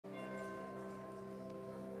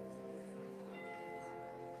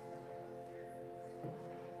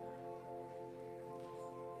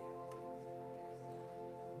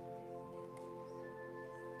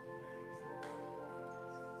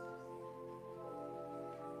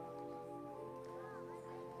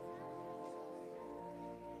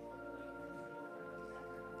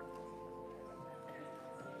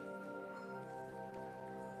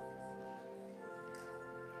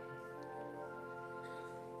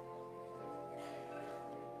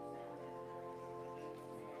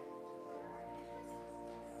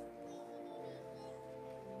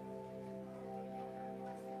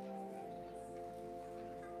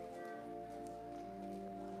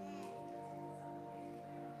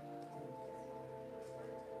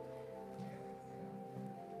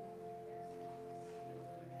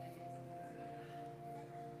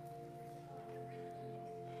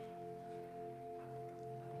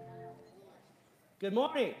Good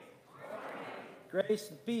morning. Grace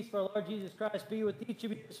and peace for our Lord Jesus Christ be with each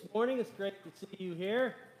of you this morning. It's great to see you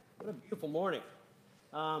here. What a beautiful morning.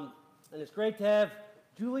 And it's great to have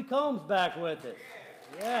Julie Combs back with us.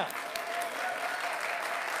 Yeah.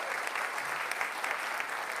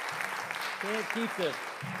 Can't keep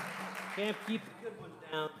the good ones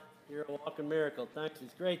down. You're a walking miracle. Thanks.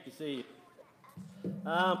 It's great to see you.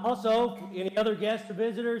 Also, any other guests or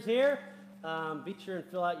visitors here? Be sure and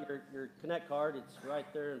fill out your Connect card. It's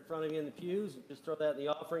right there in front of you in the pews. Just throw that in the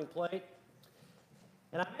offering plate.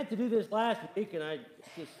 And I meant to do this last week, and I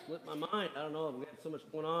just slipped my mind. I don't know, we had so much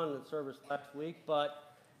going on in the service last week,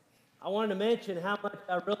 but I wanted to mention how much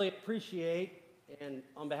I really appreciate, and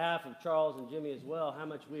on behalf of Charles and Jimmy as well, how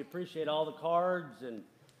much we appreciate all the cards and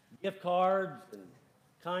gift cards and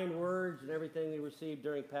kind words and everything we received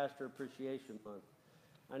during Pastor Appreciation Month.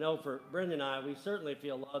 I know for Brenda and I, we certainly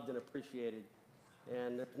feel loved and appreciated,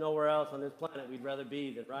 and there's nowhere else on this planet we'd rather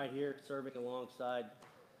be than right here serving alongside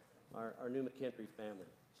our new McHenry family.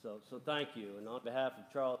 So thank you, and on behalf of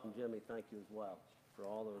Charles and Jimmy, thank you as well for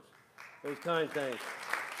all those kind things.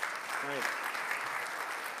 Thanks.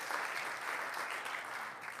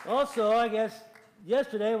 Also, I guess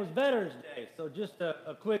yesterday was Veterans Day, so just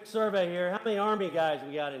a quick survey here. How many Army guys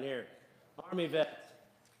we got in here? Army vets.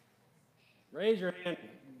 Raise your hand.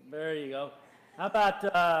 There you go. How about,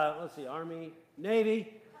 let's see, Army,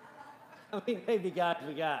 Navy? How many Navy guys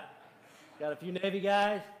we got? Got a few Navy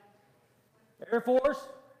guys? Air Force?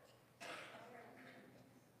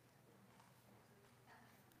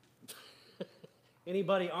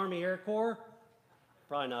 Anybody Army Air Corps?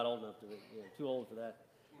 Probably not old enough to be, too old for that.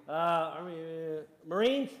 Army,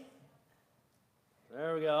 Marines?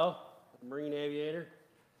 There we go. Marine aviator.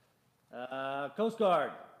 Coast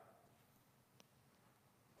Guard?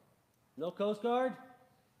 No Coast Guard?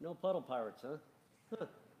 No puddle pirates, huh?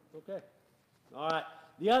 Okay. All right.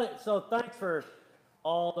 So thanks for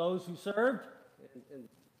all those who served. And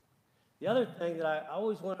the other thing that I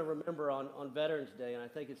always want to remember on Veterans Day, and I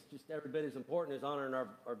think it's just every bit as important as honoring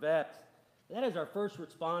our vets, that is our first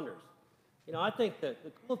responders. You know, I think that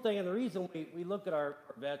the cool thing and the reason we look at our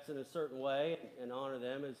vets in a certain way and honor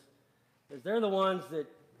them is they're the ones that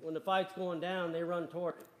when the fight's going down, they run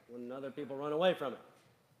toward it when other people run away from it.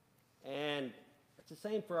 And it's the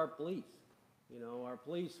same for our police. You know, our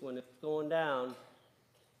police, when it's going down,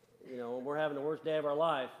 you know, when we're having the worst day of our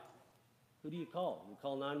life, who do you call? You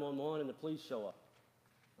call 911 and the police show up.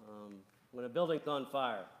 When a building's on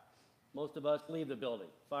fire, most of us leave the building.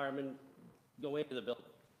 Firemen go into the building,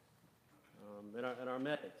 and our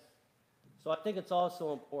medics. So I think it's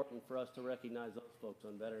also important for us to recognize those folks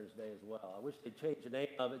on Veterans Day as well. I wish they'd change the name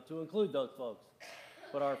of it to include those folks,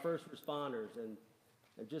 but our first responders. And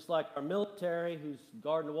just like our military who's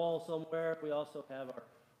guarding the wall somewhere, we also have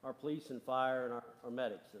our police and fire and our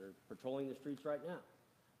medics that are patrolling the streets right now,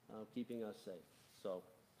 keeping us safe. So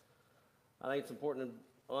I think it's important to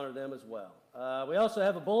honor them as well. We also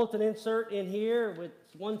have a bulletin insert in here with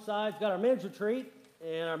one side's got our men's retreat,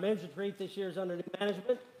 and our men's retreat this year is under new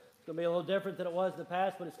management. It's going to be a little different than it was in the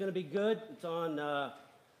past, but it's going to be good. It's on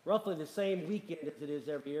roughly the same weekend as it is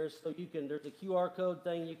every year, so there's a QR code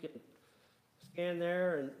thing you can scan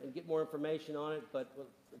there and get more information on it, but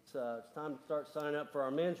it's time to start signing up for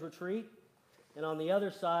our men's retreat. And on the other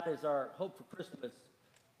side is our Hope for Christmas,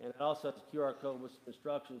 and it also has a QR code with some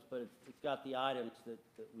instructions, but it's got the items that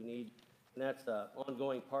we need, and that's an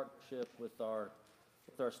ongoing partnership with our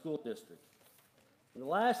school district. And the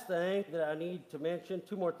last thing that I need to mention,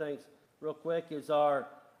 two more things real quick, is our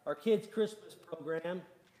Kids Christmas program.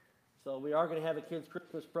 So we are going to have a Kids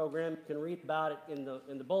Christmas program. You can read about it in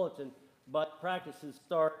the bulletin, but practices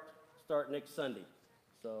start next Sunday.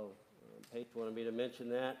 So Paige wanted me to mention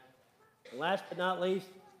that. And last but not least,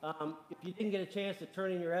 if you didn't get a chance to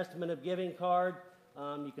turn in your estimate of giving card,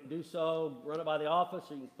 you can do so, run it by the office,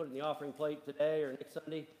 or you can put it in the offering plate today or next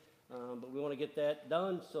Sunday. But we want to get that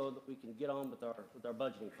done so that we can get on with our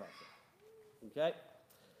budgeting process. Okay?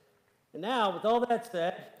 And now, with all that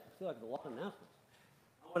said, I feel like there's a lot of announcements.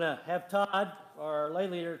 I want to have Todd, our lay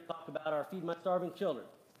leader, talk about our Feed My Starving Children.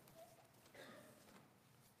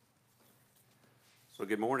 So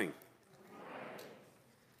good morning.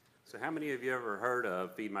 So how many of you ever heard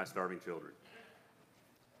of Feed My Starving Children?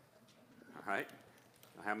 All right.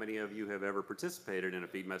 How many of you have ever participated in a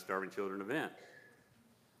Feed My Starving Children event?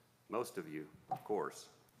 Most of you, of course.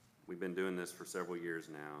 We've been doing this for several years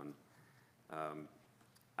now,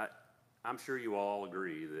 and I'm sure you all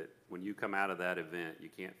agree that when you come out of that event,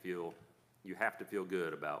 you have to feel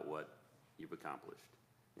good about what you've accomplished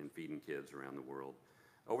in feeding kids around the world.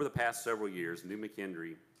 Over the past several years, New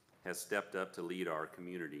McHenry has stepped up to lead our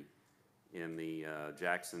community in the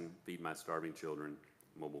Jackson Feed My Starving Children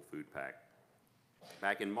mobile food pack.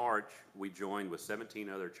 Back in March, we joined with 17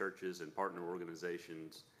 other churches and partner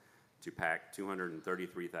organizations to pack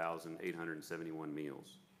 233,871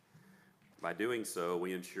 meals. By doing so,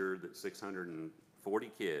 we ensured that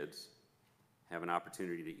 640 kids have an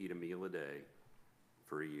opportunity to eat a meal a day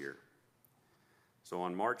for a year. So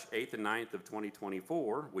on March 8th and 9th of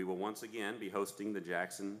 2024, we will once again be hosting the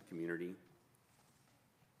Jackson Community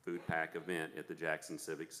Food Pack event at the Jackson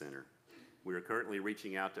Civic Center. We are currently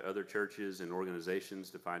reaching out to other churches and organizations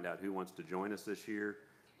to find out who wants to join us this year.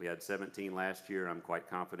 We had 17 last year. I'm quite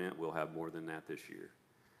confident we'll have more than that this year.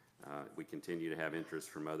 We continue to have interest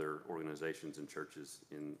from other organizations and churches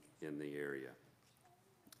in the area.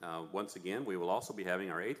 Once again, we will also be having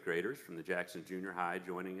our 8th graders from the Jackson Junior High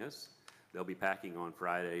joining us. They'll be packing on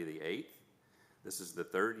Friday the 8th. This is the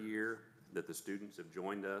 3rd year that the students have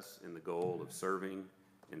joined us in the goal of serving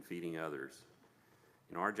and feeding others.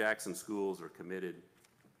 You know, our Jackson schools are committed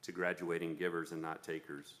to graduating givers and not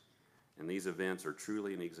takers. And these events are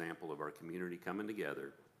truly an example of our community coming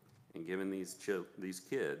together and giving these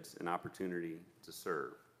kids an opportunity to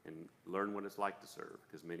serve and learn what it's like to serve,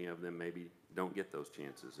 because many of them maybe don't get those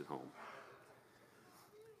chances at home.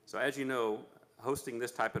 So as you know, hosting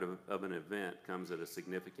this type of an event comes at a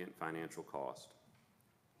significant financial cost.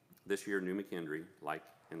 This year, New McKendree, like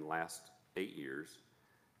in the last 8 years,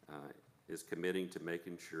 is committing to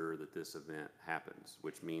making sure that this event happens,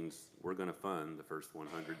 which means we're going to fund the first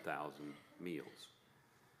 100,000 meals.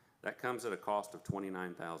 That comes at a cost of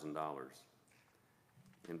 $29,000.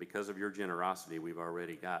 And because of your generosity, we've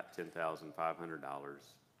already got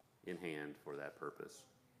 $10,500 in hand for that purpose.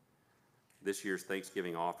 This year's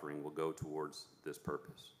Thanksgiving offering will go towards this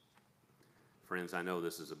purpose. Friends, I know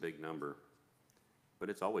this is a big number, but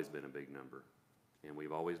it's always been a big number, and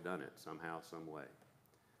we've always done it somehow, some way.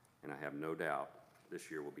 And I have no doubt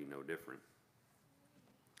this year will be no different.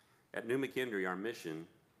 At New McKendree, our mission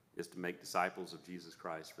is to make disciples of Jesus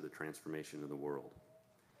Christ for the transformation of the world.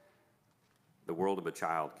 The world of a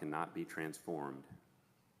child cannot be transformed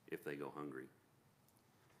if they go hungry.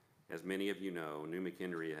 As many of you know, New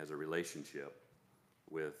McKendree has a relationship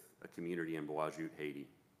with a community in Boisjout, Haiti,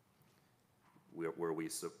 where we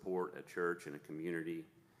support a church and a community,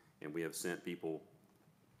 and we have sent people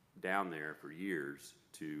down there for years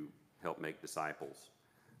to help make disciples.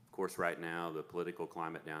 Of course, right now, the political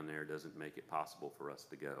climate down there doesn't make it possible for us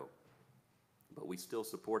to go, but we still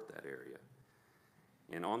support that area.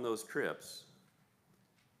 And on those trips,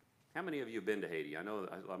 how many of you have been to Haiti? I know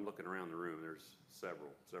I'm looking around the room. There's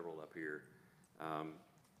several up here.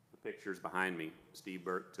 The pictures behind me, Steve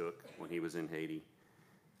Burke took when he was in Haiti.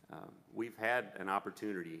 We've had an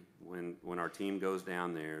opportunity when our team goes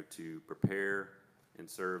down there to prepare and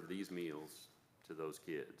serve these meals to those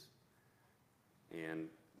kids. And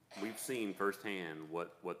we've seen firsthand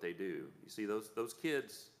what they do. You see, those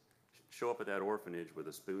kids show up at that orphanage with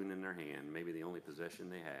a spoon in their hand, maybe the only possession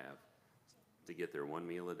they have, to get their one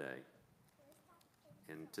meal a day.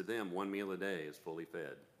 And to them, one meal a day is fully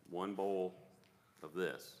fed. One bowl of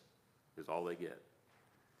this is all they get.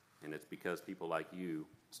 And it's because people like you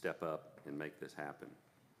step up and make this happen.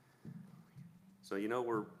 So, you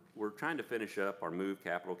know, we're trying to finish up our Move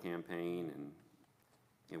Capital campaign,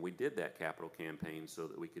 and we did that capital campaign so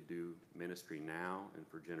that we could do ministry now and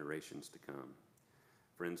for generations to come.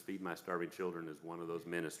 Friends, Feed My Starving Children is one of those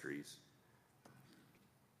ministries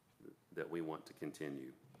that we want to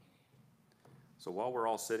continue. So while we're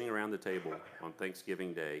all sitting around the table on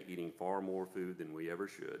Thanksgiving Day eating far more food than we ever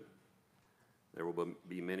should, there will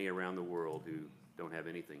be many around the world who don't have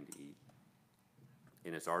anything to eat.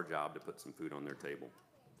 And it's our job to put some food on their table.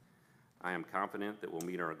 I am confident that we'll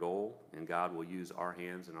meet our goal, and God will use our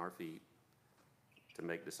hands and our feet to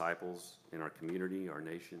make disciples in our community, our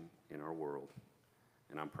nation, and our world.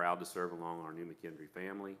 And I'm proud to serve along our New McKendree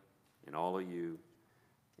family and all of you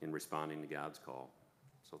in responding to God's call.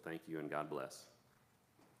 So thank you, and God bless.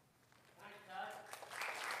 Thanks, Todd.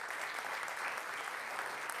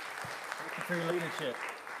 Thank you for your leadership.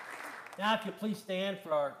 Now, if you please stand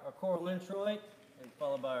for our choral introit, and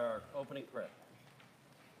followed by our opening prayer.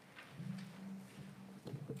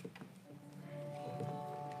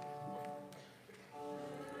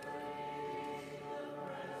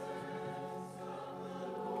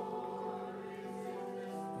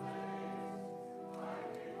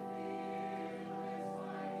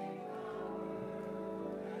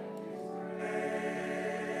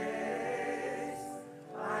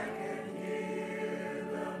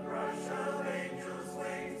 Brush of angels'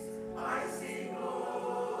 wings, I see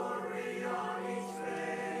glory on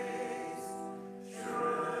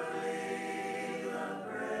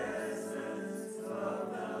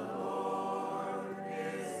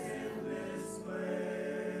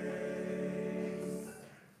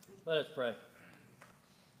Let us pray.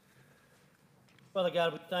 Father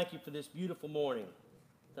God, we thank you for this beautiful morning.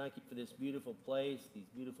 Thank you for this beautiful place, these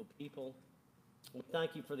beautiful people. We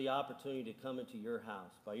thank you for the opportunity to come into your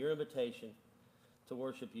house by your invitation to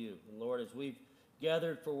worship you. And Lord, as we've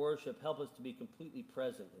gathered for worship, help us to be completely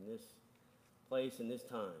present in this place and this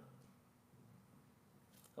time.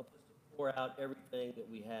 Help us to pour out everything that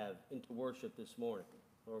we have into worship this morning.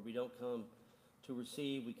 Lord, we don't come to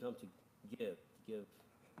receive, we come to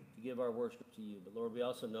give our worship to you. But Lord, we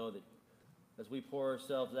also know that as we pour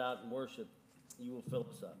ourselves out in worship, you will fill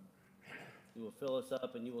us up. You will fill us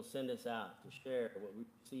up and you will send us out to share what we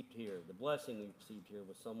received here, the blessing we received here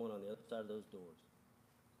with someone on the other side of those doors.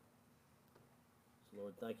 So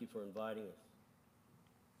Lord, thank you for inviting us.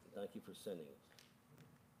 And thank you for sending us.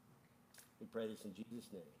 We pray this in Jesus'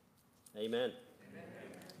 name. Amen. Amen.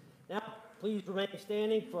 Now, please remain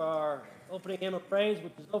standing for our opening hymn of praise,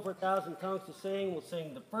 which is Over 1,000 Tongues to Sing. We'll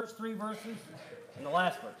sing the first 3 verses and the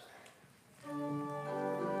last verse.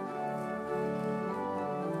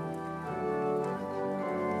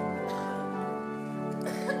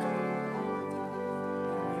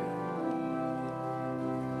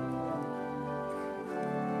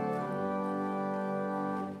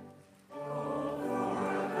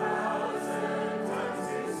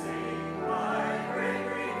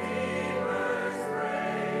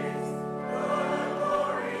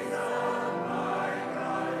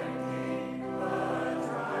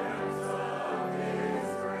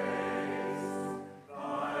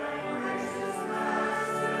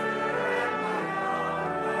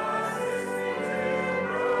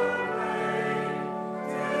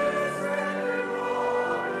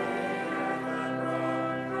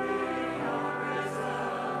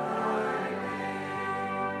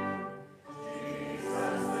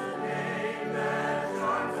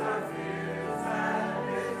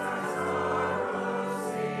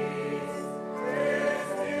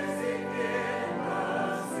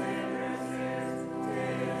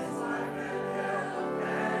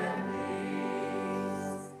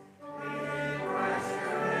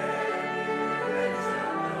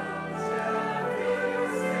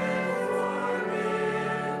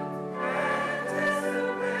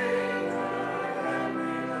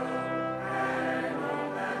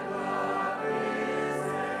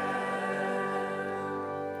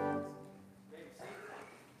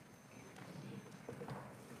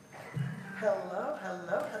 Hello,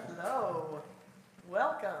 hello, hello.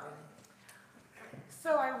 Welcome.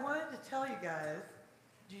 So I wanted to tell you guys,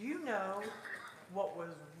 do you know what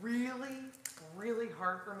was really, really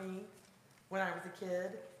hard for me when I was a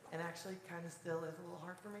kid, and actually kind of still is a little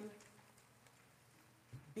hard for me?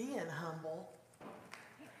 Being humble.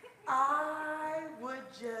 I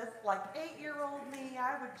would just, like 8-year-old me,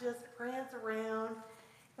 I would just prance around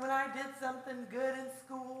when I did something good in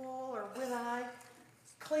school, or when I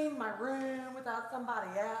cleaned my room without somebody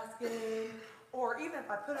asking, or even if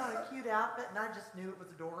I put on a cute outfit and I just knew it was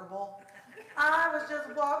adorable. I was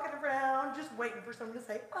just walking around just waiting for someone to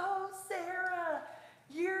say, "Oh, Sarah,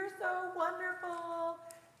 you're so wonderful.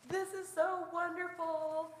 This is so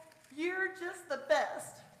wonderful. You're just the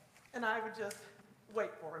best." And I would just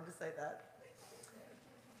wait for him to say that.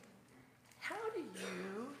 How do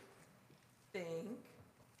you think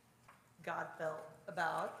God felt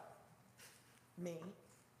about me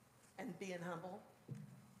and being humble?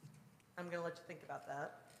 I'm going to let you think about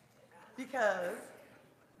that, because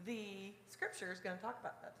the scripture is going to talk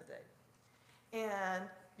about that today. And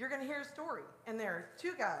you're going to hear a story. And there are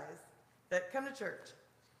 2 guys that come to church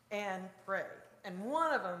and pray. And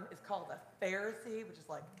one of them is called a Pharisee, which is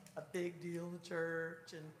like a big deal in the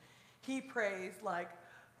church. And he prays like,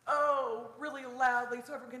 oh, really loudly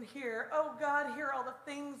so everyone can hear. "Oh, God, hear all the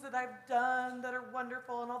things that I've done that are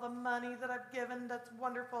wonderful, and all the money that I've given that's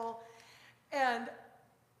wonderful. And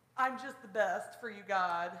I'm just the best for you,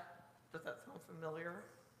 God." Does that sound familiar?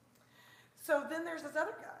 So then there's this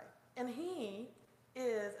other guy, and he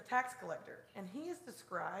is a tax collector, and he is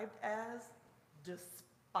described as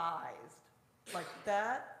despised. Like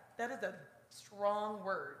that is a strong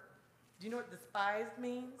word. Do you know what despised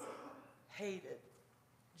means? Hated.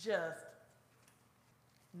 Just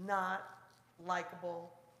not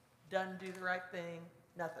likable, doesn't do the right thing,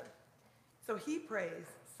 nothing. So he prays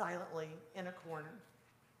silently in a corner,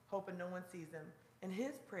 hoping no one sees him. And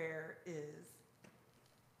his prayer is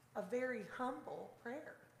a very humble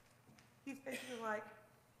prayer. He's basically like,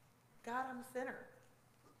 "God, I'm a sinner,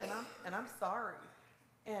 and I'm sorry.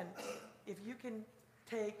 And if you can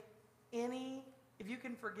if you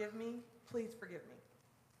can forgive me, please forgive me."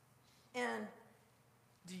 And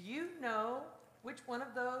do you know which one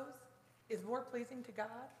of those is more pleasing to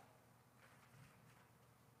God?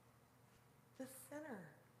 sinner.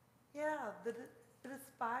 Yeah, the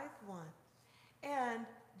despised one. And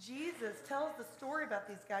Jesus tells the story about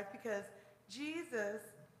these guys because Jesus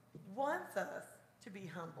wants us to be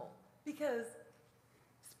humble. Because,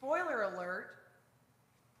 spoiler alert,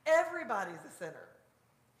 everybody's a sinner,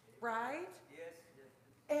 right? Yes.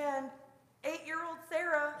 And 8-year-old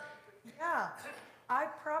Sarah, yeah, I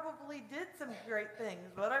probably did some great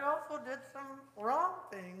things, but I also did some wrong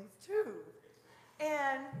things too.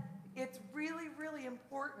 And it's really, really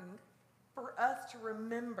important for us to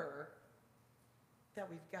remember that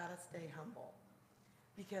we've got to stay humble.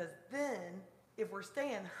 Because then, if we're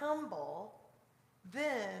staying humble,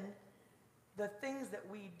 then the things that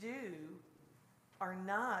we do are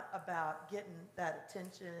not about getting that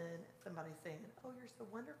attention, somebody saying, oh, you're so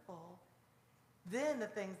wonderful. Then the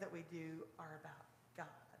things that we do are about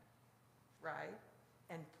God, right?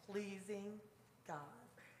 And pleasing God.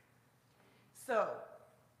 So,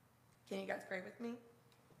 can you guys pray with me?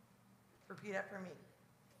 Repeat after me.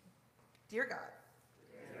 Dear God,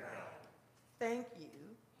 thank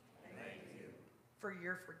you for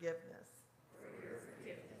your forgiveness.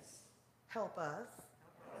 Help us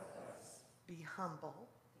be humble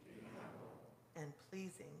and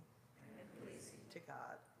pleasing to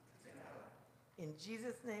God. In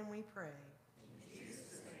Jesus' name we pray.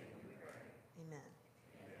 Amen.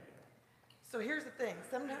 So here's the thing.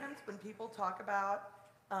 Sometimes when people talk about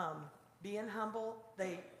being humble,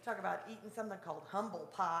 they talk about eating something called humble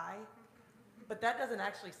pie. But that doesn't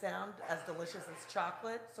actually sound as delicious as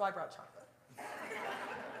chocolate, so I brought chocolate.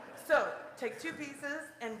 So take 2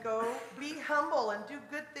 pieces and go be humble and do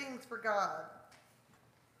good things for God.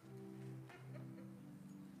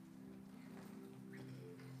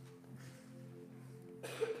 Good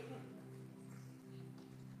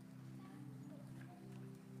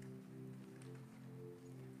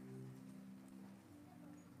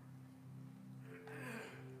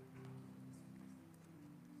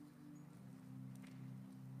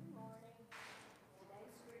morning.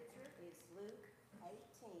 Today's scripture is Luke 18:9-14.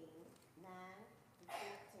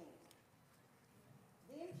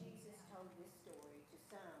 Then Jesus told this story to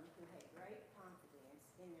some who had great confidence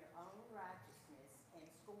in their own righteousness and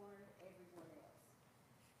scorned everyone else.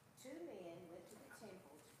 2 men went to the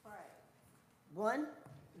temple to pray. One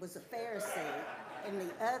was a Pharisee, and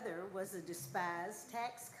the other was a despised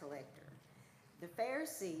tax collector. The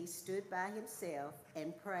Pharisee stood by himself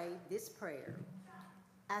and prayed this prayer: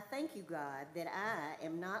 I thank you, God, that I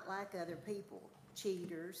am not like other people,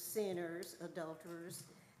 cheaters, sinners, adulterers.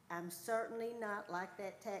 I'm certainly not like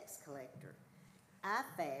that tax collector. I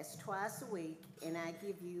fast twice a week, and I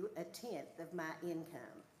give you 1/10 of my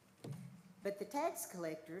income. But the tax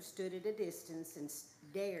collector stood at a distance and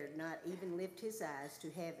dared not even lift his eyes to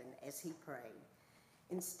heaven as he prayed.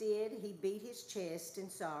 Instead, he beat his chest in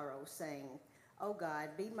sorrow, saying, Oh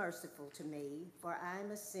God, be merciful to me, for I am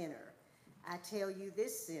a sinner. I tell you,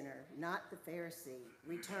 this sinner, not the Pharisee,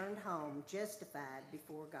 returned home justified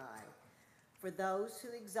before God. For those who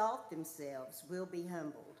exalt themselves will be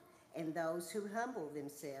humbled, and those who humble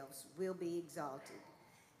themselves will be exalted.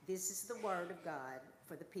 This is the word of God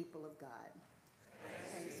for the people of God.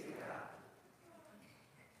 Thanks be to God.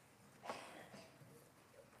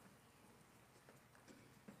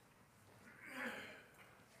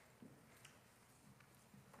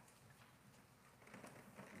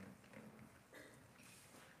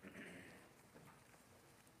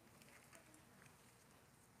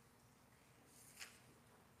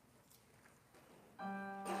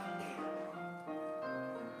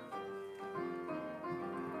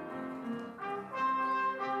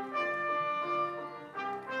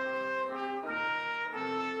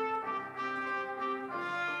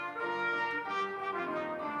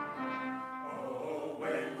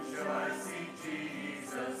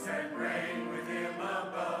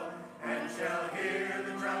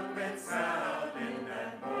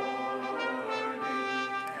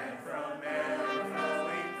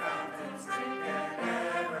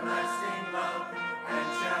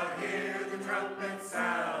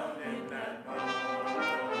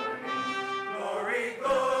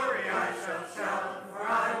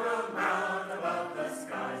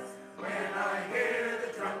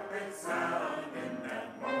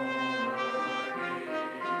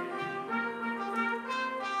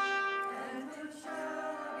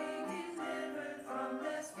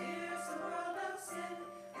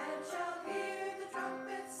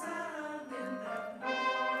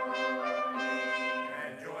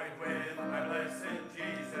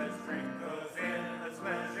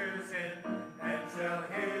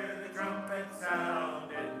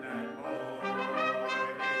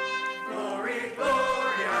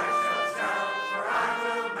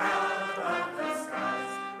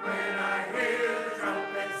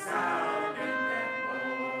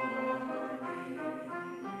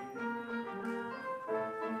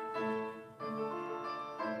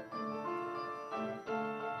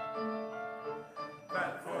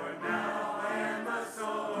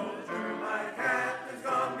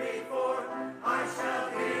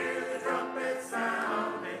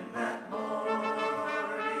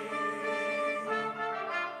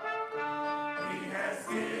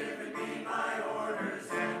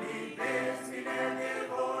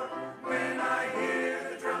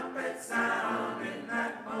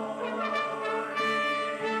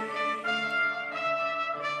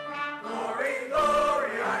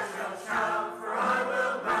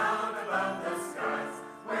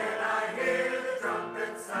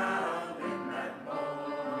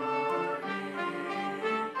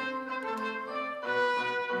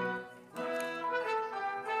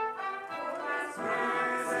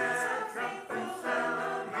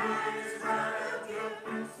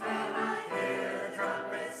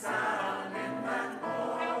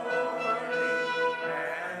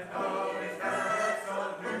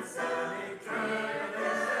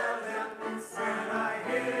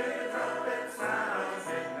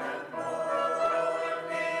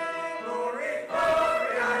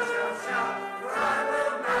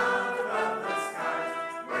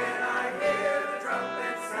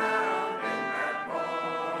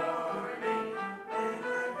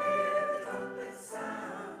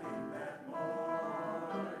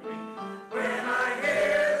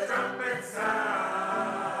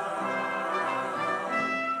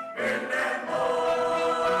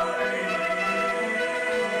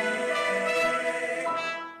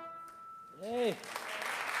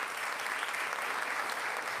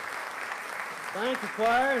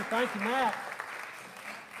 fire. Thank you, Matt.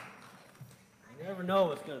 You never know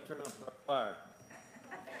what's going to turn up our fire.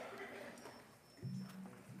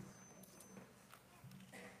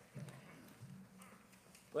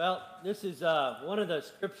 Well, this is one of the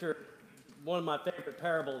scripture, one of my favorite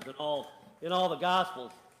parables in all the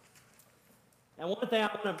Gospels. And one thing I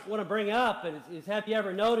want to bring up is have you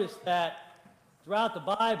ever noticed that throughout the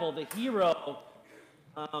Bible, the hero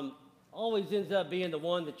always ends up being the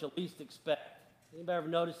one that you least expect? Anybody ever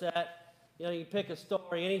notice that? You know, you pick a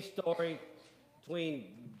story, any story between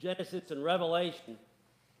Genesis and Revelation,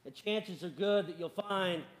 the chances are good that you'll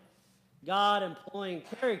find God employing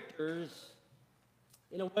characters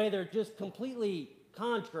in a way they're just completely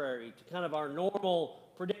contrary to kind of our normal,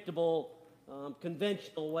 predictable,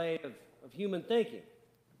 conventional way of human thinking.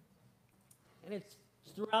 And it's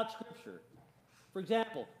throughout Scripture. For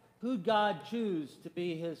example, who'd God choose to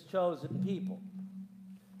be his chosen people?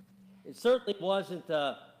 It certainly wasn't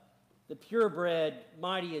the purebred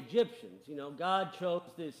mighty Egyptians. You know, God chose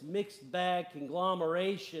this mixed bag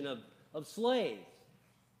conglomeration of slaves.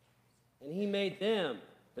 And he made them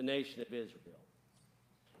the nation of Israel.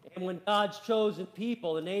 And when God's chosen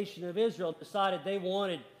people, the nation of Israel, decided they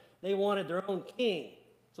wanted their own king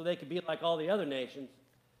so they could be like all the other nations,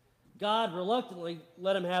 God reluctantly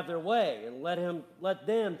let them have their way and let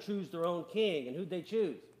them choose their own king. And who'd they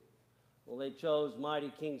choose? Well, they chose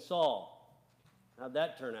mighty King Saul. How'd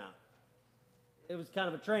that turn out? It was kind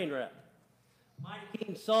of a train wreck. Mighty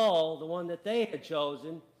King Saul, the one that they had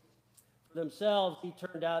chosen for themselves, he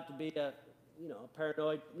turned out to be a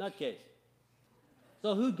paranoid nutcase.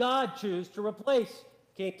 So who'd God choose to replace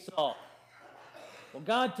King Saul? Well,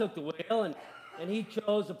 God took the wheel, and he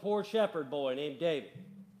chose a poor shepherd boy named David.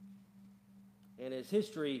 And as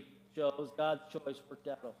history shows, God's choice worked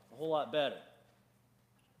out a whole lot better.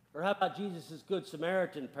 Or how about Jesus' Good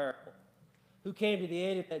Samaritan parable? Who came to the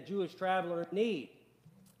aid of that Jewish traveler in need?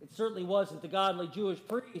 It certainly wasn't the godly Jewish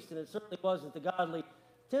priest, and it certainly wasn't the godly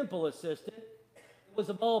temple assistant. It was,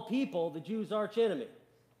 of all people, the Jews' archenemy.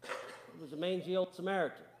 It was a mangy old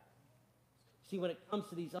Samaritan. See, when it comes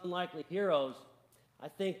to these unlikely heroes, I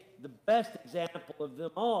think the best example of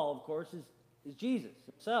them all, of course, is Jesus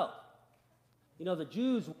himself. You know, the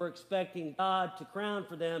Jews were expecting God to crown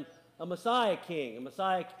for them a Messiah king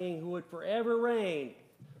who would forever reign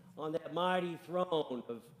on that mighty throne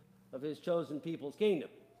of his chosen people's kingdom.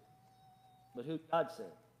 But who did God send?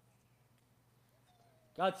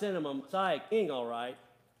 God sent him a Messiah king, all right,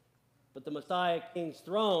 but the Messiah king's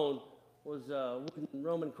throne was a wooden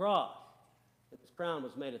Roman cross, and his crown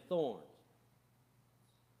was made of thorns.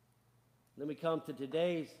 Then we come to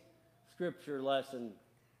today's scripture lesson,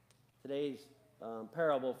 today's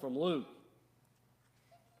parable from Luke.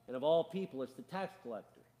 And of all people, it's the tax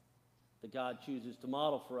collector that God chooses to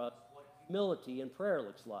model for us what humility and prayer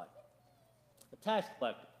looks like. A tax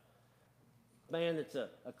collector, a man that's a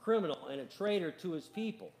criminal and a traitor to his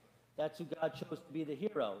people. That's who God chose to be the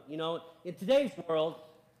hero. You know, in today's world,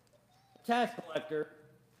 a tax collector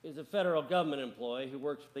is a federal government employee who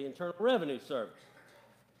works for the Internal Revenue Service.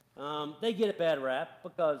 They get a bad rap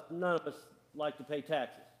because none of us like to pay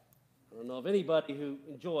taxes. I don't know of anybody who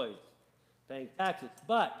enjoys paying taxes,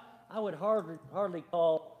 but I would hardly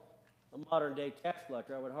call a modern-day tax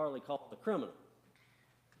collector, I would hardly call it a criminal.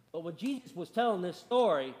 But when Jesus was telling this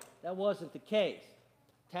story, that wasn't the case.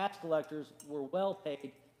 Tax collectors were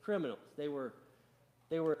well-paid criminals. They were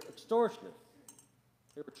extortionists.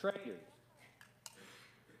 They were traitors.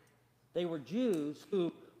 They were Jews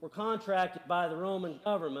who were contracted by the Roman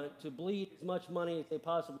government to bleed as much money as they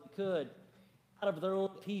possibly could out of their own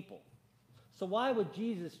people. So why would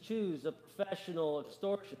Jesus choose a professional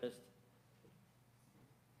extortionist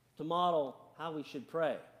to model how we should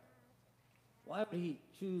pray? Why would he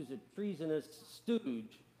choose a treasonous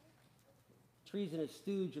stooge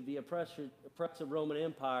of the oppressive Roman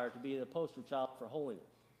Empire to be the poster child for holiness?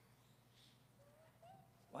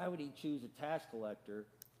 Why would he choose a tax collector,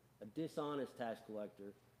 a dishonest tax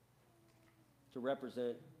collector, to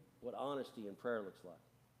represent what honesty and prayer looks like?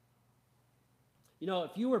 You know,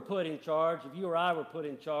 if you were put in charge, if you or I were put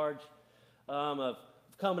in charge of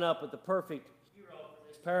coming up with the perfect hero for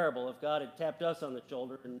this parable, if God had tapped us on the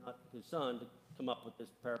shoulder and not his son to come up with this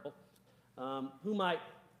parable, who might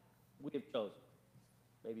we have chosen?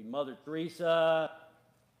 Maybe Mother Teresa,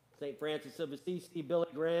 St. Francis of Assisi, Billy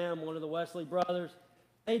Graham, one of the Wesley brothers.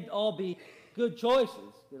 They'd all be good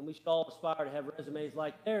choices, and we should all aspire to have resumes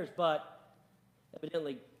like theirs, but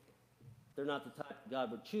evidently they're not the type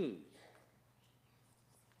God would choose.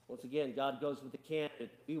 Once again, God goes with the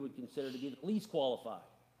candidate we would consider to be the least qualified.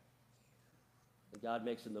 And God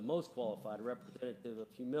makes him the most qualified, a representative of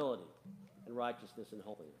humility and righteousness and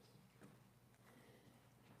holiness.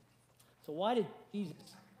 So why did Jesus,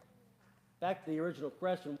 back to the original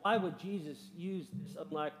question, why would Jesus use this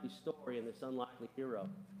unlikely story and this unlikely hero?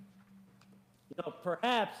 You know,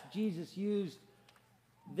 perhaps Jesus used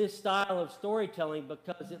this style of storytelling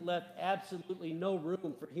because it left absolutely no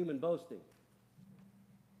room for human boasting.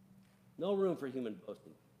 No room for human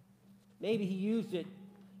boasting. Maybe he used it,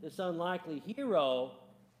 this unlikely hero,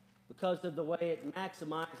 because of the way it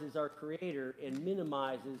maximizes our Creator and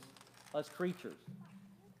minimizes us creatures.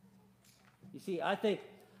 You see, I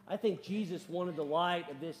think Jesus wanted the light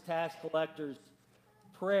of this tax collector's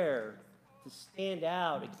prayer to stand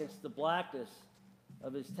out against the blackness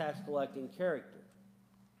of his tax collecting character.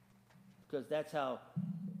 Because that's how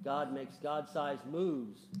God makes God-sized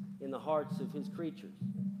moves in the hearts of his creatures.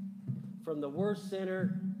 From the worst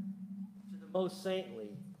sinner to the most saintly,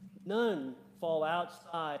 none fall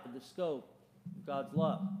outside of the scope of God's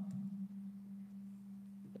love.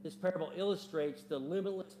 This parable illustrates the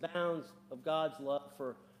limitless bounds of God's love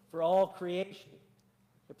for all creation.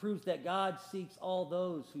 It proves that God seeks all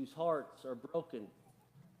those whose hearts are broken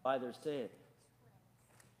by their sin.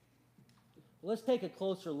 Let's take a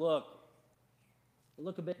closer look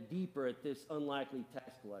a bit deeper at this unlikely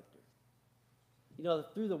tax collector. You know,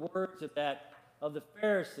 through the words of the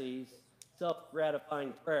Pharisees'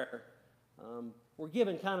 self-gratifying prayer, we're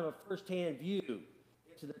given kind of a first-hand view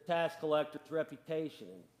into the tax collector's reputation,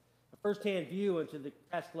 and a first-hand view into the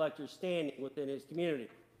tax collector's standing within his community.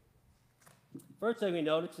 First thing we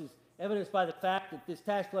notice is evidenced by the fact that this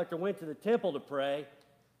tax collector went to the temple to pray.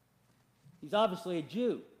 He's obviously a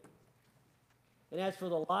Jew. And as for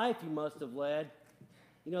the life he must have led,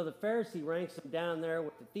 you know, the Pharisee ranks him down there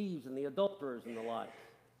with the thieves and the adulterers and the like.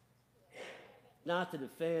 Not to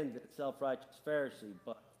defend the self-righteous Pharisee,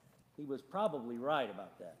 but he was probably right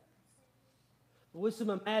about that. But with some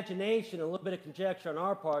imagination and a little bit of conjecture on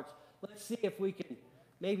our parts, let's see if we can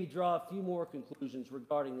maybe draw a few more conclusions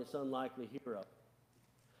regarding this unlikely hero.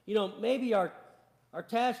 You know, maybe our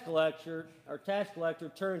tax collector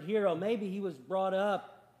turned hero, maybe he was brought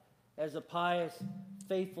up as a pious,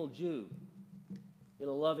 faithful Jew in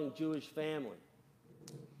a loving Jewish family.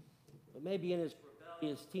 But maybe in his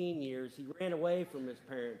rebellious teen years, he ran away from his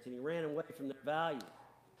parents and he ran away from their values.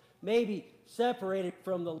 Maybe separated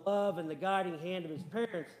from the love and the guiding hand of his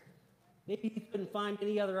parents, maybe he couldn't find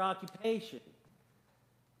any other occupation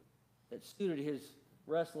that suited his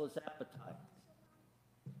restless appetite.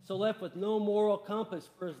 So left with no moral compass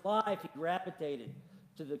for his life, he gravitated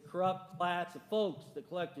to the corrupt class of folks that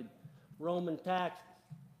collected Roman taxes.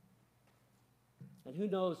 And who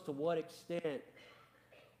knows to what extent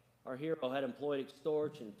our hero had employed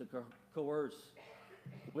extortion to coerce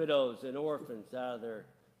widows and orphans out of the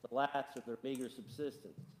last of their meager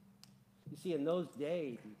subsistence. You see, in those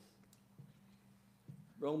days,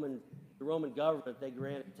 the Roman government, they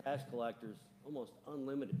granted tax collectors almost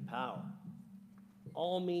unlimited power.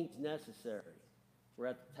 All means necessary were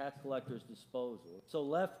at the tax collector's disposal. So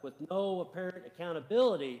left with no apparent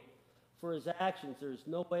accountability for his actions, there's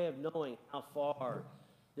no way of knowing how far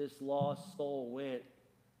this lost soul went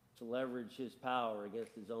to leverage his power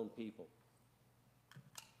against his own people.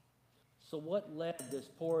 So what led this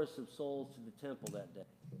poorest of souls to the temple that day?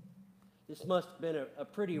 This must have been a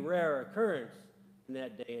pretty rare occurrence in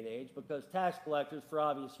that day and age, because tax collectors, for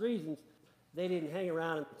obvious reasons, they didn't hang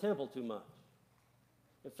around in the temple too much.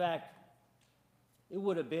 In fact, it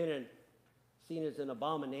would have been seen as an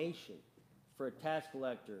abomination for a tax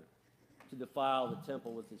collector to defile the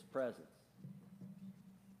temple with his presence.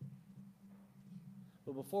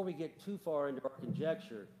 But before we get too far into our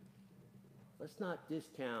conjecture, let's not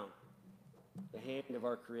discount the hand of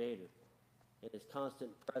our Creator and his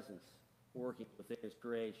constant presence working within his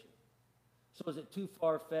creation. So is it too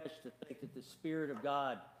far-fetched to think that the Spirit of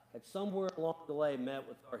God had somewhere along the way met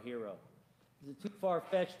with our hero? Is it too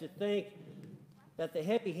far-fetched to think that the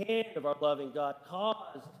heavy hand of our loving God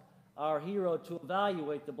caused our hero to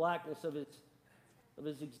evaluate the blackness of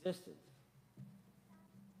his existence?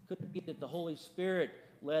 Could it be that the Holy Spirit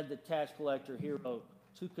led the tax collector hero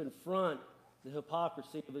to confront the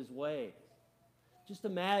hypocrisy of his ways? Just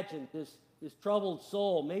imagine this troubled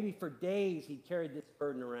soul. Maybe for days he carried this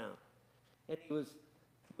burden around. And he was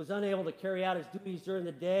unable to carry out his duties during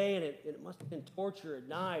the day, and it must have been torture at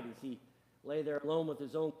night as he lay there alone with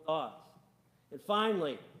his own thoughts. And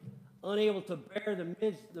finally, unable to bear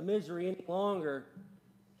the misery any longer,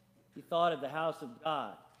 he thought of the house of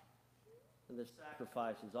God and the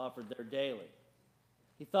sacrifices offered there daily.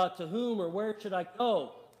 He thought, to whom or where should I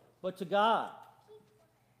go but to God?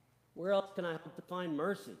 Where else can I hope to find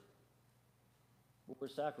mercy? Where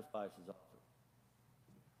sacrifices offered?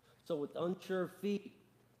 So with unsure feet,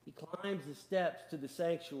 he climbs the steps to the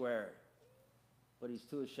sanctuary, but he's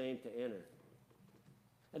too ashamed to enter.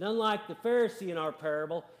 And unlike the Pharisee in our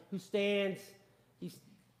parable, who stands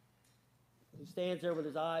there with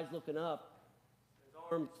his eyes looking up, his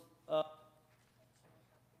arms up,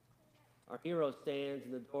 our hero stands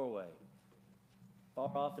in the doorway,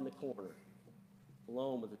 far off in the corner,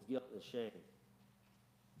 alone with his guilt and shame.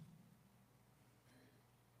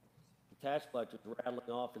 The tax collector is rattling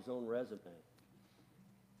off his own resume.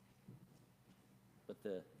 But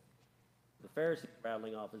the Pharisee is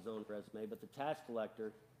rattling off his own resume, but the tax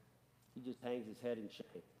collector, he just hangs his head in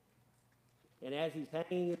shame. And as he's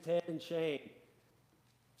hanging his head in shame,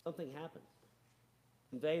 something happens.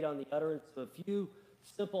 Conveyed on the utterance of a few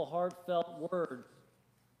simple, heartfelt words,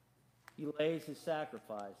 he lays his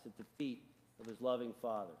sacrifice at the feet of his loving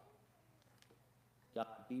Father. God,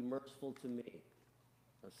 be merciful to me,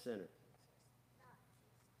 a sinner.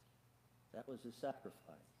 That was his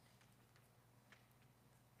sacrifice.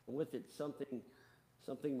 And with it,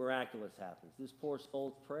 something miraculous happens. This poor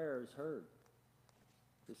soul's prayer is heard.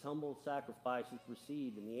 This humble sacrifice is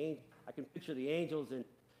received, and I can picture the angels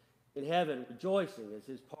in heaven rejoicing as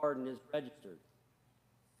his pardon is registered.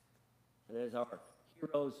 And as our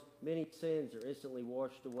hero's many sins are instantly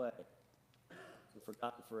washed away and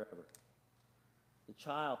forgotten forever. The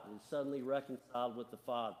child is suddenly reconciled with the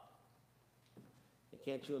Father. And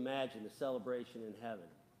can't you imagine the celebration in heaven?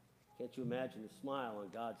 Can't you imagine the smile on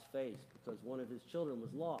God's face because one of his children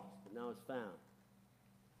was lost, but now is found.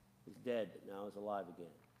 He's dead, but now is alive again.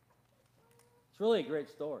 It's really a great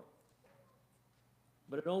story.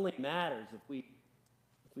 But it only matters if we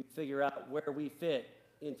figure out where we fit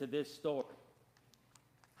into this story.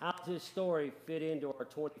 How does this story fit into our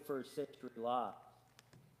 21st century lives?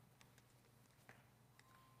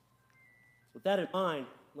 With that in mind,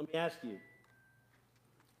 let me ask you,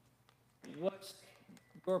 what's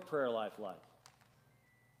your prayer life like?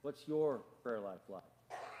 What's your prayer life like?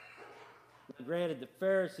 Now, granted, the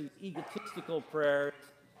Pharisee's egotistical prayer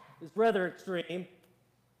is rather extreme,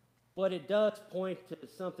 but it does point to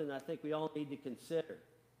something I think we all need to consider.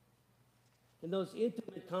 In those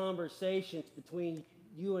intimate conversations between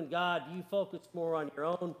you and God, do you focus more on your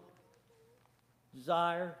own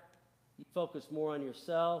desire? Do you focus more on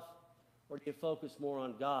yourself? Or do you focus more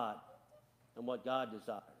on God and what God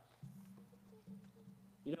desires?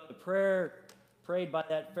 You know, the prayer prayed by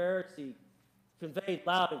that Pharisee conveyed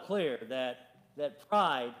loud and clear that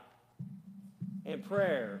pride and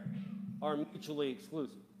prayer are mutually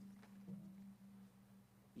exclusive.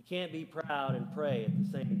 You can't be proud and pray at the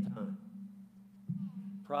same time.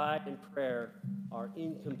 Pride and prayer are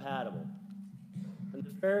incompatible. And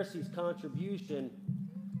the Pharisee's contribution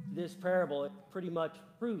to this parable, it pretty much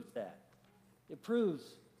proves that. It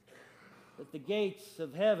proves that the gates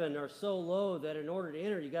of heaven are so low that in order to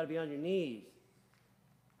enter, you got to be on your knees.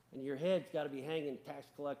 And your head's got to be hanging tax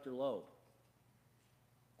collector low.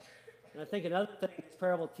 And I think another thing this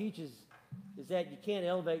parable teaches is that you can't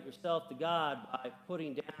elevate yourself to God by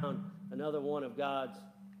putting down another one of God's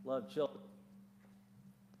loved children.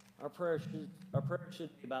 Our prayer should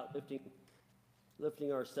be about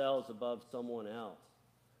lifting ourselves above someone else.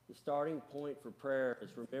 The starting point for prayer is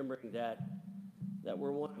remembering that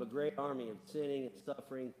we're one of a great army of sinning and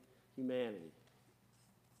suffering humanity.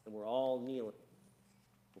 And we're all kneeling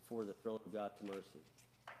before the throne of God's mercy.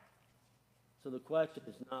 So the question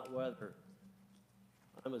is not whether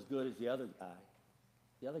I'm as good as the other guy.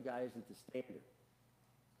 The other guy isn't the standard.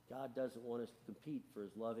 God doesn't want us to compete for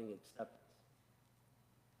his loving acceptance.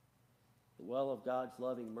 The well of God's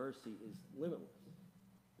loving mercy is limitless.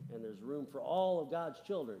 And there's room for all of God's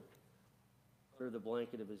children under the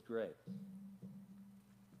blanket of his grace.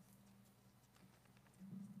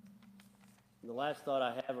 And the last thought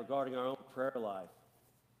I have regarding our own prayer life,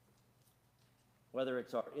 whether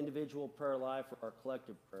it's our individual prayer life or our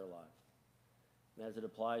collective prayer life, and as it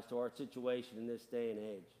applies to our situation in this day and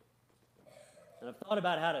age. And I've thought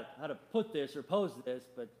about how to put this or pose this,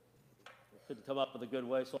 but I couldn't come up with a good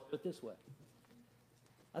way, so I'll do it this way.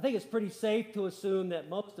 I think it's pretty safe to assume that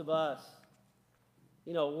most of us,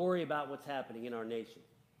 worry about what's happening in our nation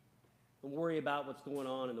and worry about what's going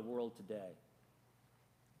on in the world today.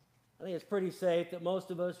 I think it's pretty safe that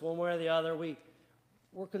most of us, one way or the other,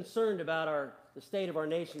 we're concerned about the state of our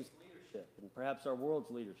nation's leadership and perhaps our world's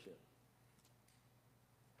leadership.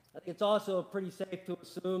 I think it's also pretty safe to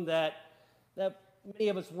assume that many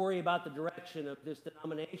of us worry about the direction of this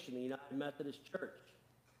denomination, the United Methodist Church.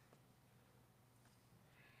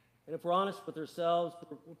 And if we're honest with ourselves,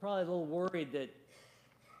 we're probably a little worried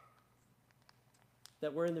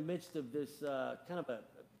that we're in the midst of this kind of an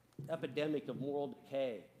epidemic of moral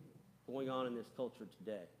decay going on in this culture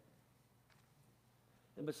today.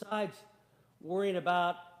 And besides worrying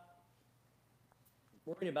about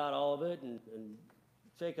all of it and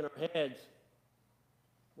shaking our heads,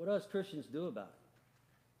 what do us Christians do about it?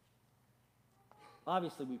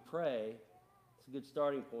 Obviously, we pray. It's a good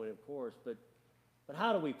starting point, of course, but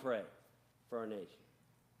how do we pray for our nation?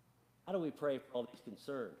 How do we pray for all these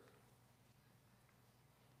concerns?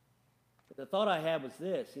 The thought I had was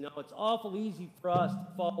this, it's awful easy for us to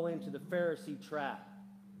fall into the Pharisee trap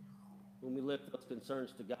when we lift those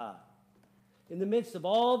concerns to God. In the midst of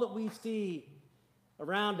all that we see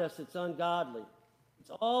around us that's ungodly, it's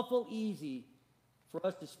awful easy for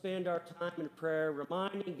us to spend our time in prayer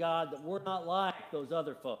reminding God that we're not like those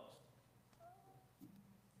other folks,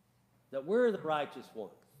 that we're the righteous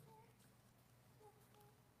ones.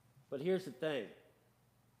 But here's the thing.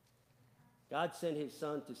 God sent his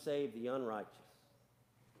Son to save the unrighteous,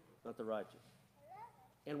 not the righteous.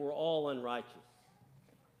 And we're all unrighteous.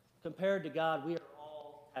 Compared to God, we are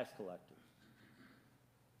all tax collectors.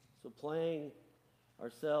 So playing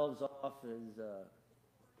ourselves off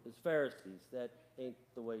as Pharisees, that ain't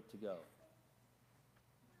the way to go.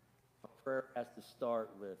 Our prayer has to start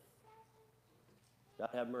with, God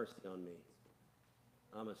have mercy on me.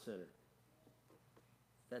 I'm a sinner.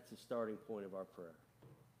 That's the starting point of our prayer.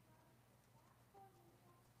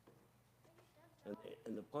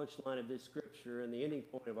 And the punchline of this scripture and the ending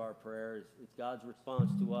point of our prayer is God's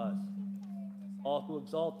response to us. All who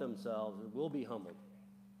exalt themselves will be humbled,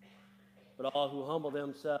 but all who humble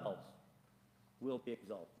themselves will be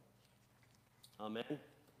exalted. Amen.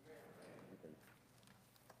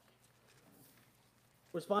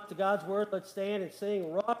 Response to God's word, let's stand and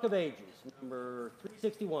sing Rock of Ages, number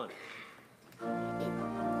 361.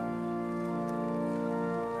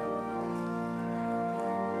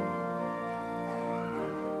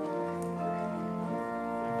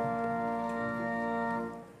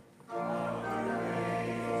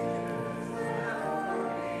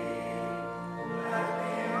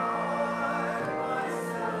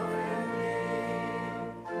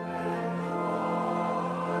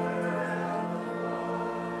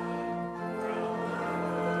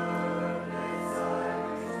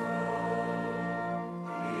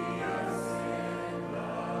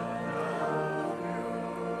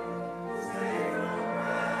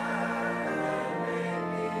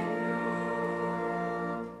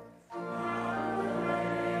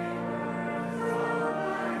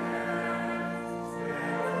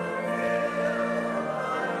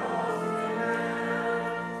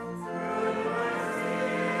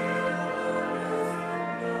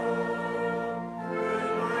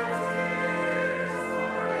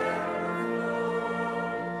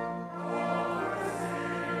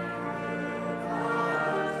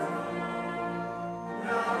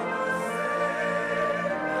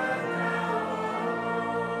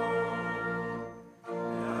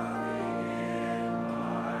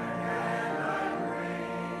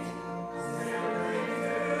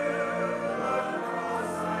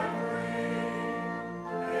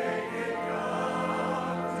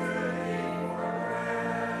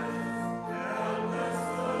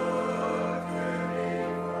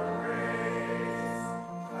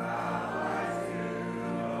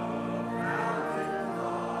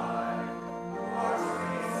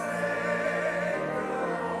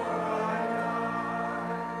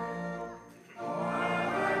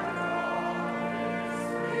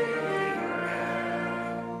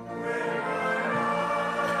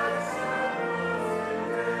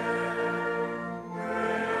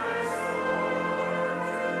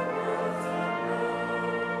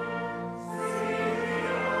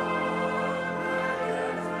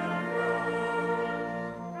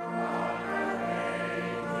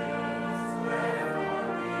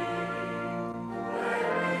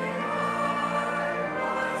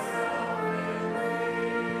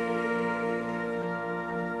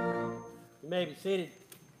 You may be seated.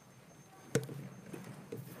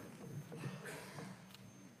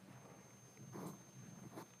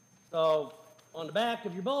 So on the back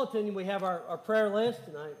of your bulletin, we have our prayer list,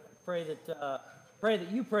 and I pray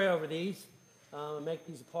that you pray over these and make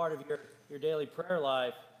these a part of your daily prayer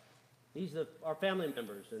life. These are our family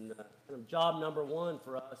members, and kind of job number one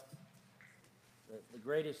for us. The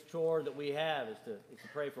greatest chore that we have is to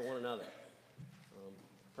pray for one another.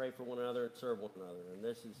 Pray for one another and serve one another. And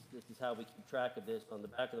this is how we keep track of this on the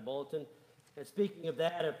back of the bulletin. And speaking of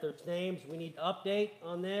that, if there's names we need to update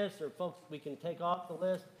on this or folks we can take off the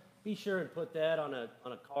list, be sure and put that on a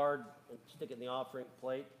card and stick it in the offering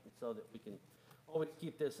plate so that we can always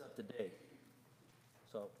keep this up to date.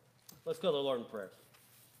 So let's go to the Lord in prayer.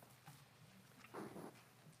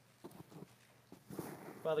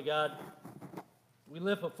 Father God, we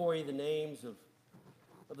lift before you the names of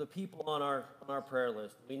the people on our prayer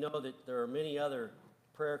list. We know that there are many other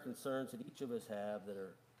prayer concerns that each of us have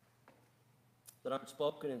that aren't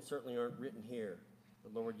spoken and certainly aren't written here.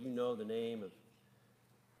 But Lord, you know the name of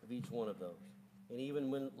each one of those. And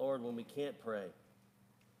even when, Lord, when we can't pray,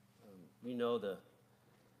 you know the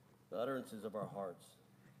utterances of our hearts.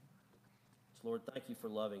 So Lord, thank you for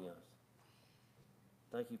loving us.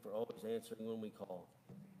 Thank you for always answering when we call.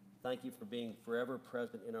 Thank you for being forever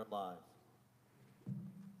present in our lives.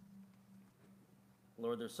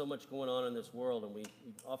 Lord, there's so much going on in this world, and we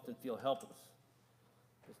often feel helpless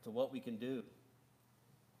as to what we can do,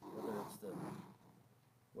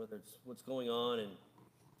 whether it's what's going on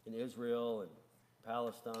in Israel and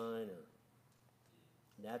Palestine, or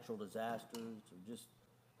natural disasters, or just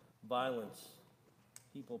violence,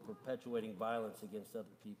 people perpetuating violence against other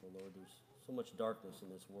people. Lord, there's so much darkness in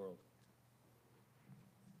this world.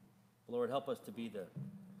 Lord, help us to be the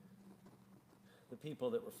people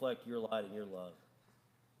that reflect your light and your love.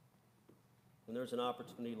 When there's an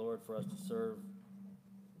opportunity, Lord, for us to serve,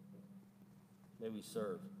 may we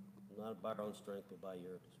serve, not by our own strength, but by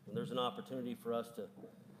yours. When there's an opportunity for us to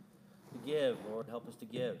give, Lord, help us to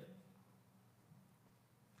give.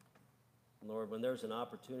 Lord, when there's an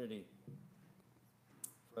opportunity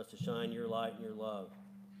for us to shine your light and your love,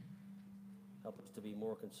 help us to be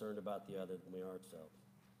more concerned about the other than we are ourselves,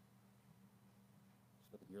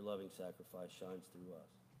 so that your loving sacrifice shines through us.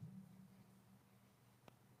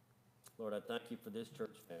 Lord, I thank you for this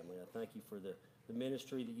church family. I thank you for the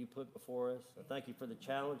ministry that you put before us. I thank you for the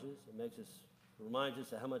challenges. It reminds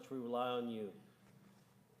us of how much we rely on you.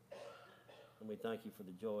 And we thank you for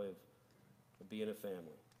the joy of being a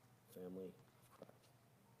family of Christ.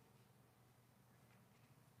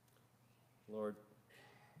 Lord,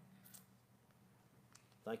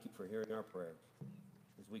 thank you for hearing our prayers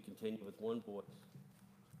as we continue with one voice,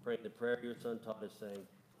 praying the prayer your Son taught us, saying,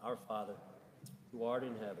 Our Father, who art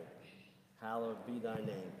in heaven, hallowed be thy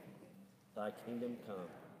name. Thy kingdom come,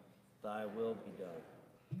 thy will be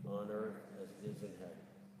done, on earth as it is in heaven.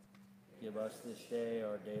 Give us this day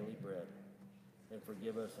our daily bread, and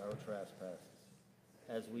forgive us our trespasses,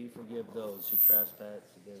 as we forgive those who trespass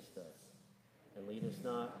against us. And lead us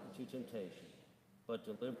not into temptation, but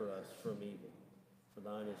deliver us from evil. For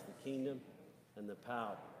thine is the kingdom, and the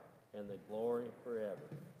power, and the glory forever.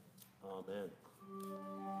 Amen.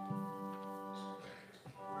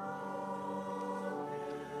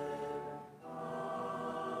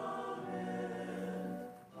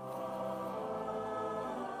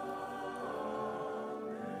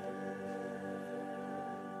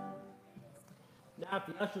 Now, if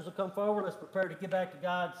the ushers will come forward, let's prepare to give back to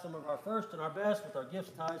God some of our first and our best with our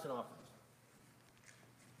gifts, tithes, and offerings.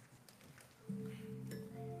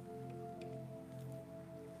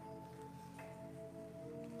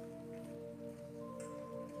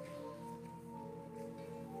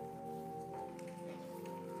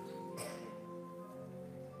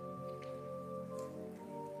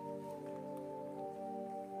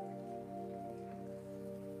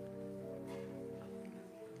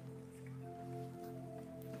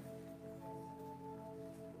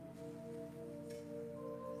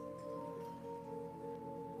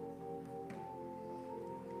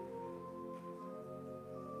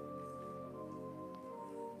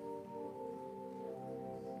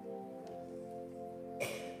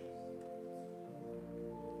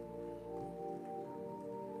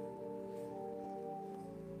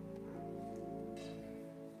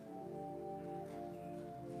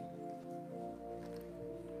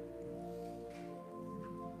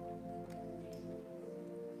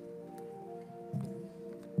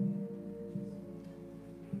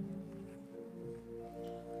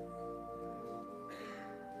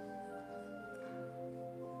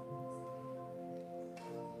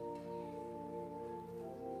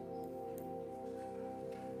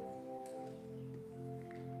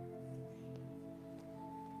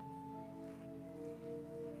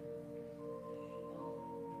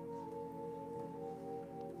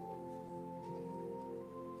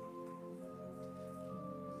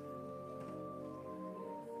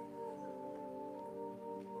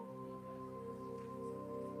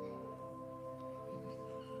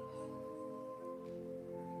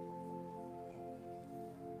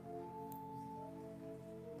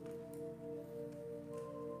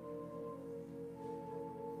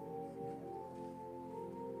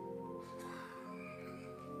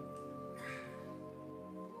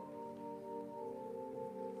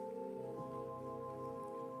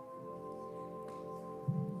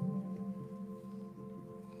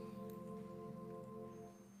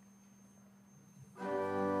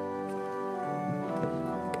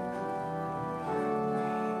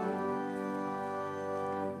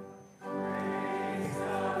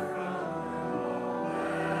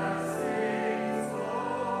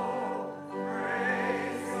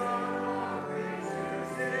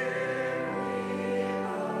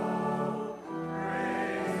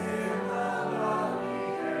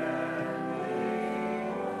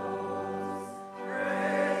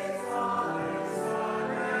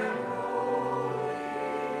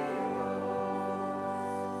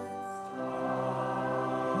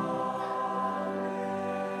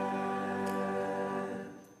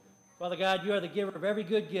 Father God, you are the giver of every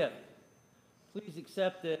good gift. Please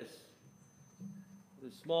accept this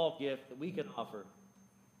small gift that we can offer.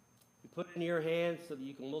 We put it in your hands so that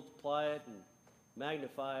you can multiply it and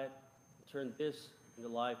magnify it and turn this into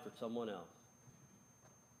life for someone else.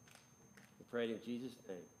 We pray it in Jesus'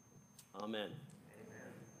 name. Amen.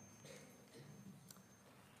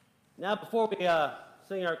 Now, before we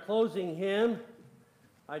sing our closing hymn,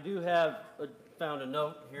 I do have found a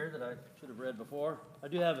note here that I should have read before. I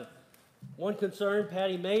do have one concern.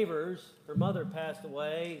 Patty Mavers, her mother passed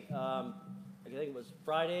away. I think it was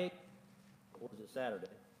Friday, or was it Saturday?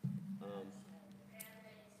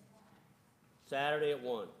 Saturday at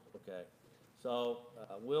 1. Okay. So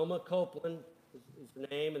Wilma Copeland is her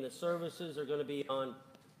name, and the services are going to be on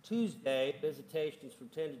Tuesday. Visitations from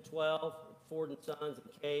 10 to 12 at Ford and Sons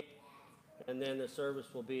and Cape, and then the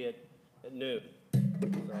service will be at noon. So,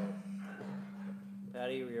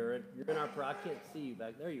 Patty, you're in our prayer. I can't see you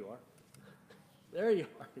back there. You are. There you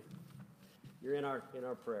are. You're in our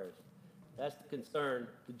prayers. That's the concern.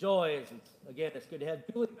 The joy is, it's good to have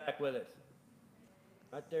Julie back with us.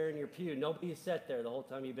 Right there in your pew. Nobody sat there the whole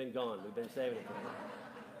time you've been gone. We've been saving it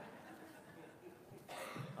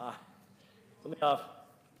for you.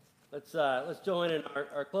 Let's join in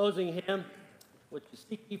our closing hymn, which is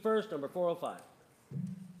Seek Ye First, number 405.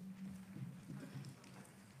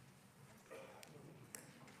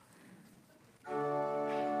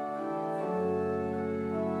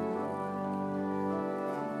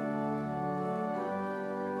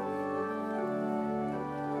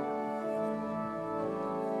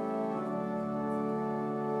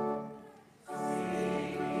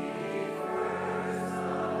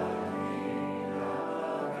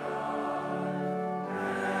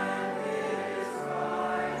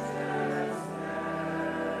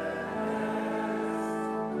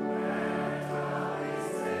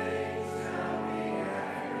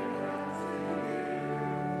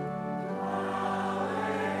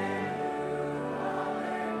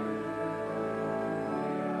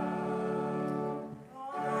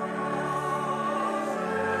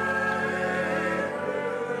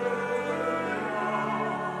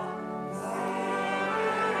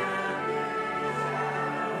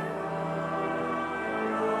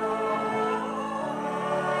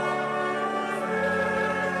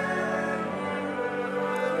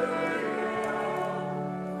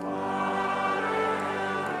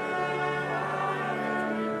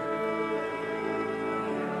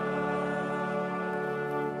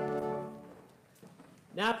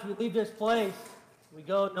 Now, as we leave this place, we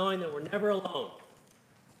go knowing that we're never alone.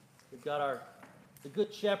 We've got the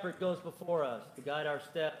Good Shepherd goes before us to guide our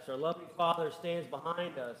steps. Our loving Father stands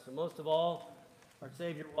behind us. And most of all, our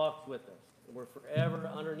Savior walks with us. And we're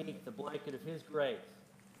forever underneath the blanket of His grace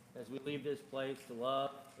as we leave this place to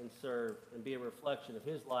love and serve and be a reflection of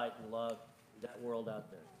His light and love to that world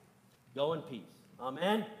out there. Go in peace.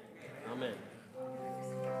 Amen. Amen.